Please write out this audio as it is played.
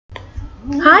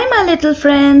Hi my little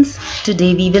friends,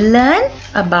 today we will learn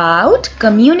about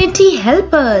community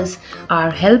helpers. Our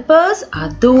helpers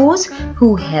are those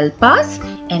who help us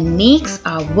and makes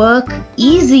our work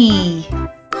easy.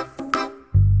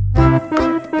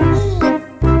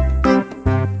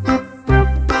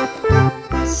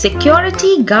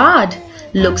 Security guard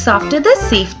looks after the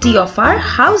safety of our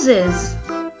houses.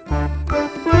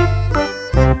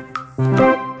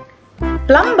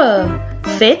 Plumber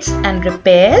fits and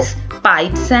repairs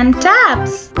pipes and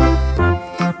taps.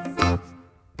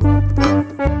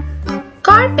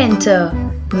 Carpenter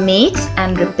makes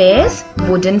and repairs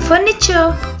wooden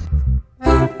furniture.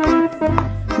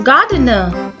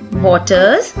 Gardener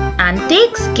waters and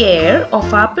takes care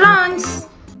of our plants.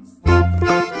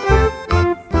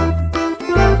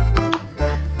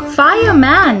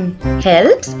 Fireman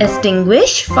helps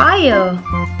extinguish fire.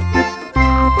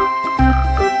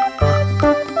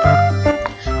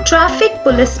 Traffic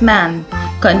policeman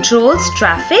controls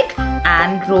traffic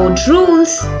and road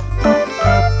rules.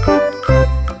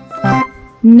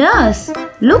 Nurse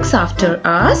looks after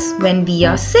us when we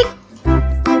are sick.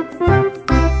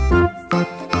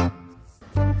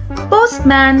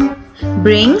 Postman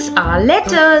brings our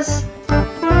letters.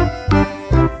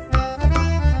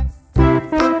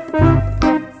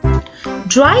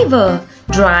 Driver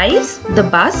drives the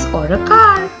bus or a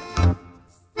car.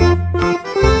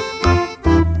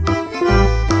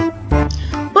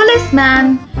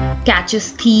 Policeman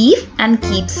catches thief and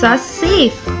keeps us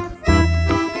safe.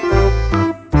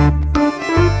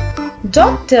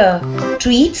 Doctor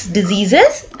treats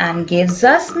diseases and gives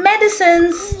us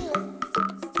medicines.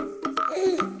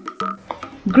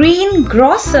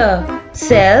 Greengrocer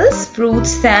sells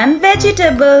fruits and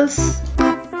vegetables.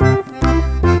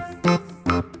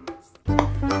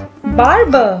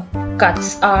 Barber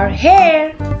cuts our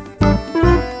hair.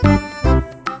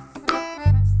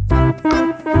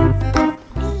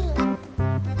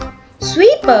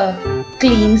 Sweeper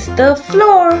cleans the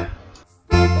floor.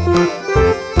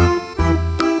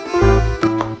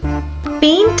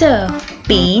 Painter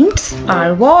paints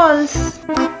our walls.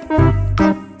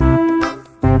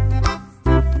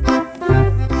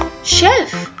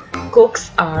 Chef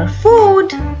cooks our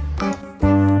food.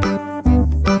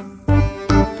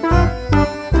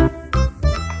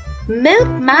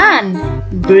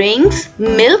 Milkman brings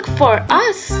milk for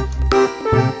us.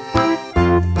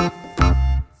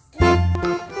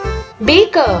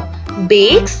 Baker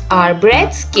bakes our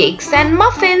breads, cakes and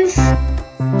muffins.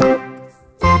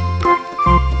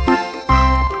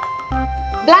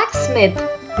 Blacksmith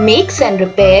makes and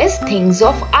repairs things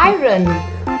of iron.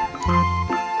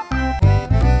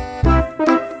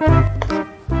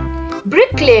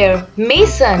 Bricklayer,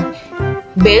 mason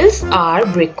builds our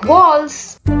brick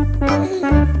walls.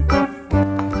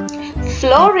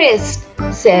 Florist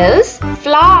sells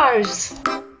flowers.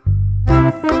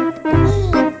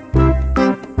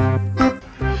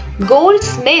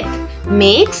 Goldsmith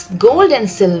makes gold and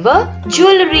silver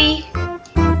jewelry.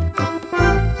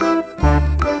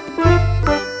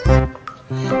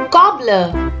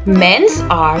 Cobbler mends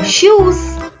our shoes.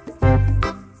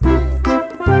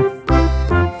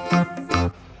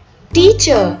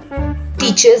 Teacher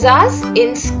teaches us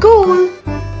in school.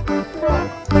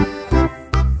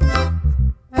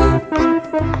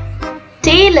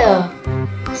 Tailor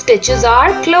stitches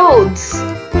our clothes.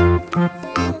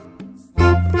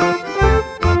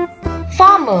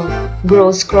 Farmer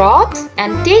grows crops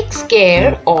and takes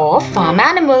care of farm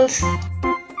animals.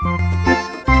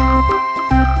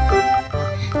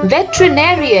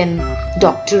 Veterinarian,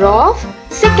 doctor of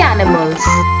sick animals.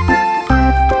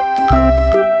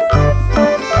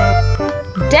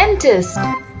 Dentist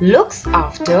looks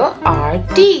after our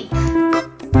teeth.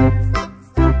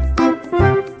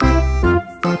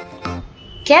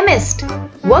 Chemist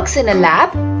works in a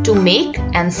lab to make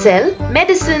and sell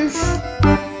medicines.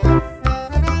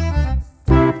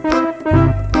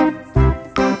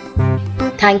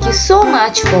 Thank you so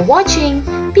much for watching.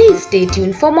 Please stay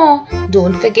tuned for more.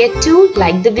 Don't forget to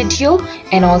like the video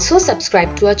and also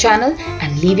subscribe to our channel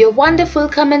and leave your wonderful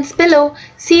comments below.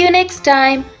 See you next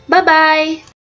time. Bye bye.